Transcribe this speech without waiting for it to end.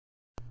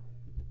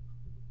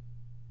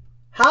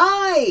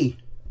Hi,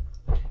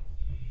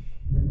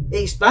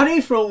 it's Barry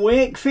from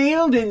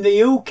Wakefield in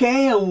the UK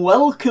and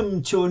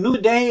welcome to another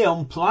day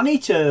on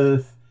planet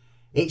Earth.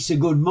 It's a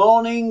good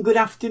morning, good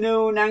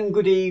afternoon and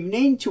good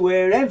evening to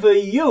wherever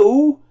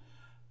you,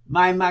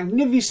 my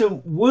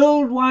magnificent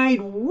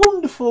worldwide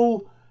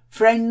wonderful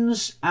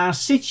friends, are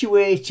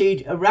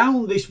situated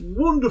around this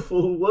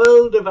wonderful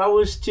world of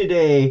ours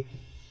today.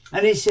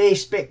 And it's a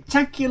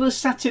spectacular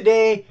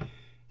Saturday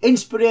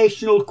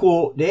inspirational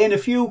quote day and a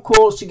few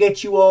quotes to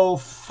get you all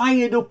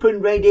fired up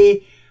and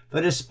ready for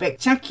a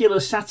spectacular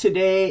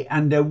Saturday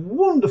and a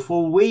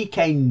wonderful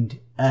weekend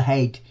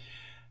ahead.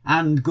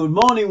 And good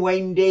morning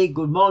Wendy,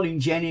 good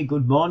morning Jenny,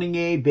 good morning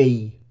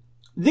AB.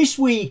 This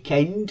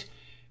weekend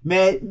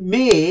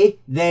may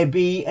there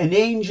be an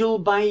angel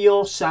by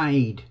your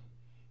side.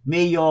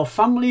 May your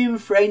family and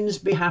friends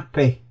be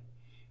happy.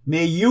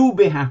 May you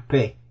be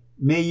happy.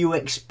 May you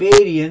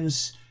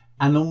experience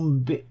an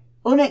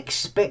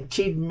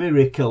unexpected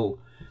miracle.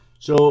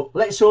 So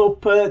let's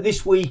hope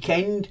this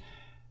weekend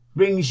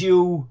brings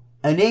you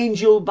an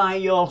angel by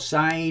your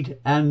side,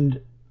 and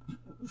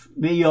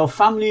may your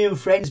family and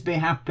friends be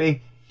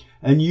happy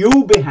and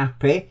you be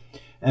happy,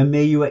 and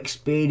may you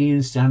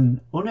experience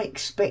an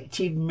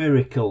unexpected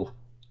miracle.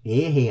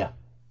 Here.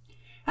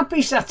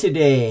 Happy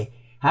Saturday.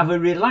 Have a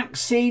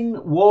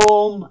relaxing,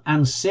 warm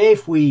and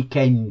safe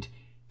weekend.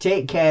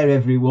 Take care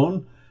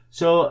everyone.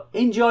 So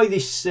enjoy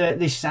this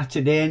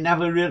Saturday and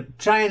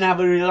try and have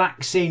a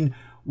relaxing,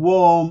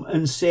 warm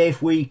and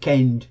safe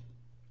weekend.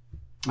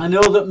 I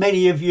know that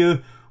many of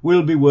you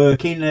will be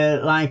working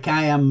like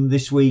I am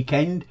this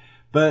weekend,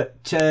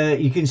 but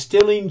you can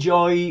still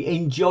enjoy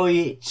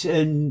it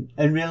and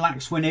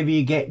relax whenever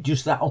you get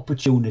just that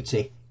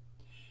opportunity.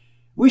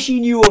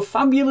 Wishing you a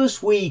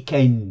fabulous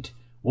weekend.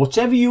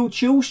 Whatever you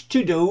choose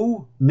to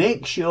do,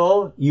 make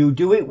sure you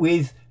do it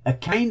with a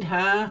kind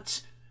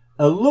heart,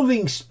 a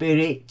loving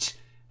spirit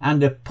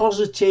and a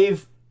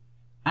positive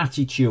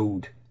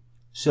attitude.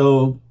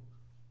 So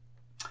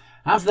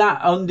have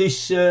that on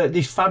this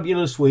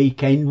fabulous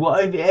weekend.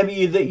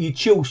 Whatever that you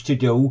choose to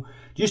do,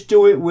 just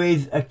do it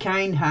with a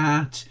kind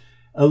heart,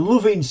 a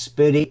loving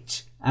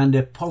spirit and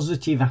a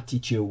positive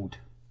attitude.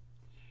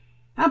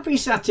 Happy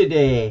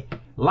Saturday.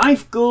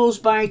 Life goes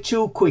by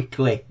too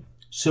quickly,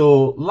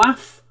 so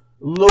laugh,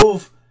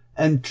 love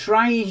and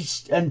try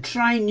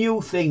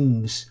new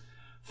things.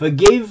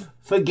 Forgive,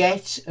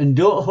 forget and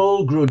don't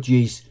hold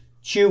grudges.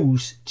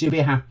 Choose to be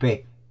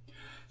happy.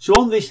 So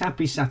on this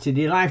happy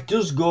Saturday, life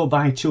does go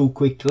by too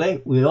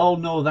quickly. We all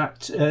know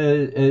that.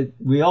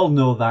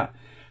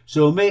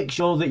 So make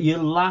sure that you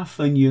laugh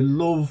and you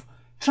love.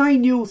 Try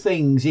new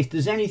things. If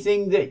there's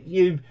anything that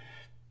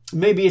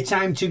maybe a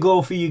time to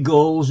go for your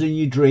goals and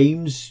your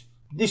dreams,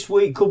 this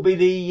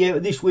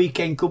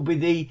weekend could be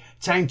the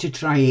time to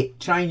try it.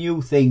 Try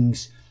new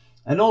things.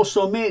 And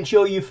also make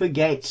sure you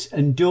forget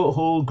and don't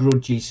hold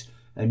grudges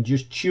and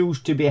just choose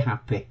to be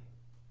happy.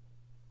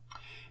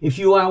 If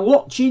you are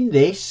watching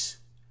this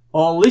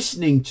or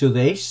listening to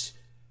this,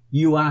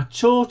 you are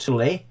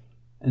totally,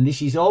 and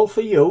this is all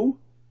for you,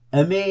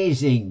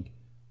 amazing,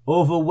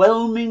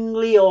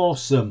 overwhelmingly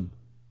awesome,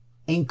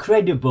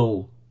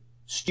 incredible,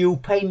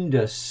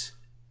 stupendous,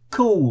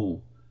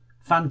 cool,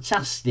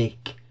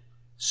 fantastic,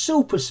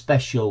 super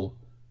special,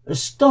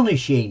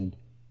 astonishing,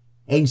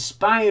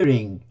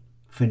 inspiring,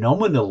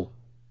 phenomenal,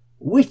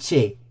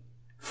 witty,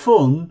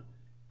 fun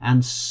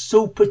and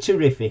super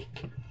terrific.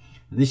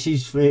 This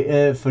is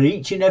for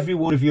each and every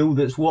one of you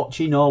that's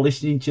watching or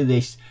listening to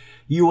this.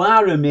 You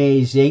are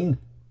amazing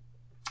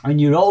and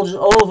you're all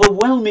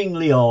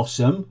overwhelmingly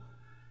awesome.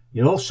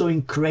 You're also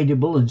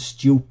incredible and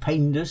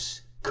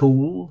stupendous,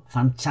 cool,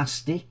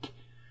 fantastic,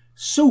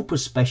 super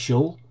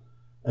special,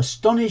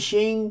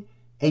 astonishing,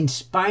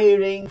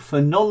 inspiring,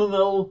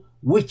 phenomenal,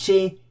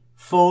 witty,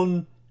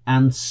 fun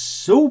and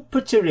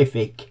super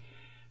terrific.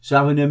 So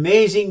have an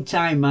amazing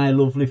time, my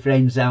lovely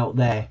friends out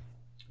there.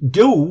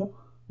 Do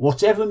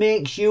whatever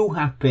makes you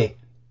happy.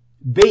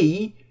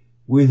 Be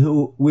with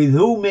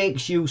who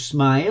makes you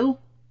smile.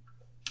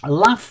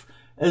 Laugh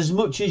as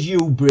much as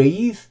you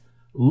breathe.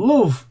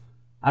 Love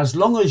as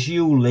long as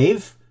you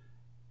live.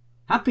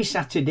 Happy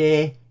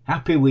Saturday,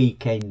 happy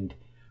weekend.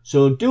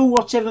 So do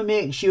whatever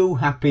makes you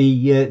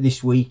happy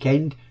this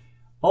weekend.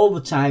 All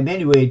the time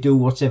anyway, do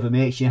whatever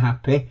makes you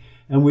happy.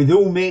 And with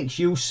who makes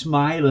you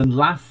smile and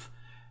laugh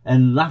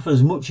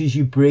as much as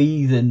you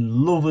breathe and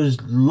love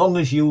as long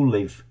as you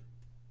live.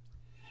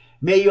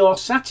 May your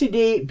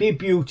Saturday be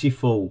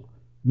beautiful.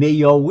 May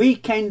your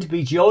weekend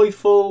be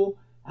joyful.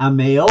 And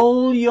may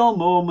all your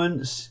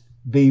moments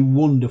be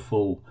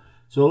wonderful.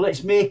 So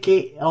let's make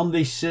it on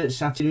this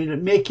Saturday,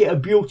 make it a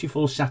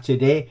beautiful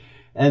Saturday.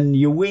 And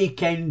your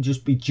weekend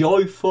just be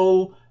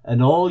joyful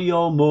and all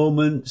your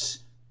moments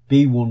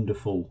be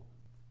wonderful.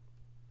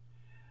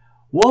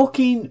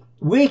 Waking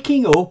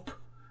up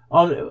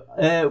on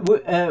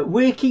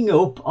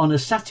a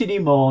Saturday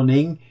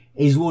morning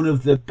is one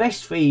of the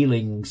best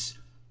feelings.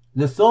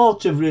 The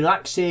thought of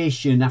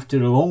relaxation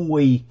after a long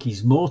week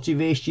is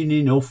motivation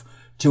enough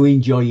to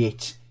enjoy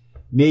it.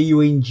 May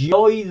you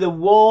enjoy the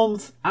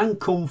warmth and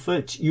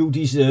comfort you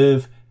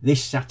deserve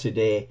this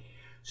Saturday.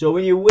 So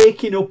when you're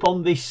waking up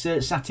on this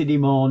Saturday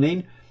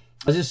morning,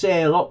 as I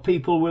say, a lot of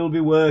people will be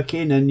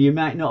working and you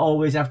might not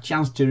always have a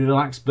chance to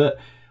relax, but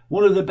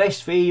one of the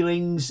best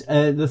feelings,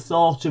 the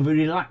thought of a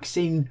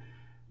relaxing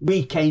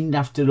weekend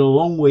after a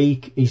long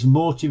week, is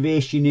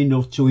motivation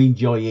enough to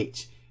enjoy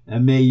it.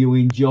 And may you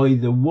enjoy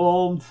the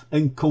warmth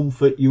and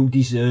comfort you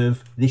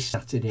deserve this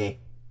Saturday.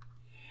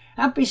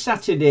 Happy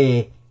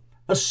Saturday.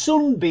 A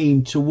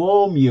sunbeam to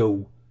warm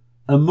you,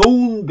 a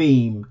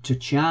moonbeam to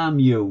charm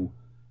you,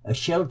 a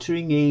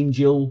sheltering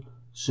angel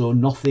so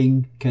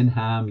nothing can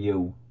harm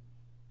you.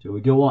 So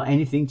we don't want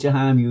anything to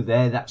harm you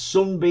there. That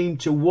sunbeam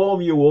to warm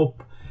you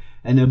up,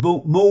 and a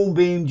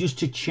moonbeam just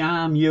to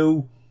charm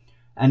you,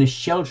 and a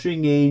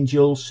sheltering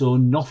angel so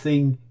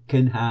nothing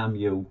can harm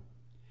you.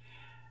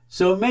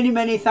 So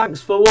many thanks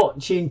for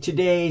watching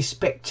today's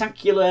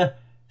spectacular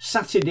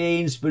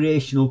Saturday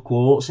inspirational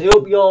quotes. I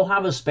hope you all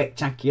have a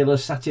spectacular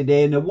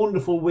Saturday and a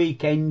wonderful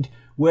weekend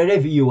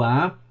wherever you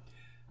are.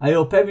 I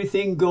hope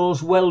everything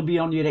goes well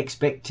beyond your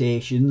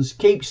expectations.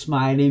 Keep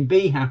smiling,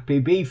 be happy,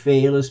 be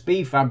fearless,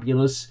 be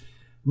fabulous.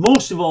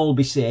 Most of all,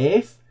 be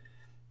safe.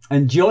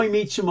 And join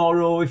me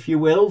tomorrow, if you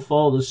will,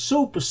 for the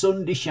Super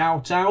Sunday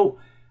shout out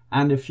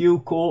and a few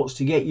quotes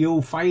to get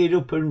you fired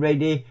up and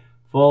ready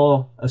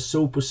for a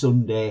Super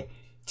Sunday.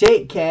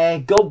 Take care,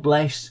 God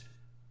bless,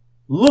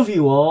 love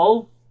you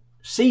all,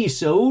 see you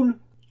soon,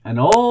 and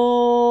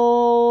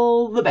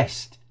all the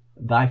best.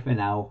 Bye for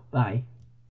now. Bye.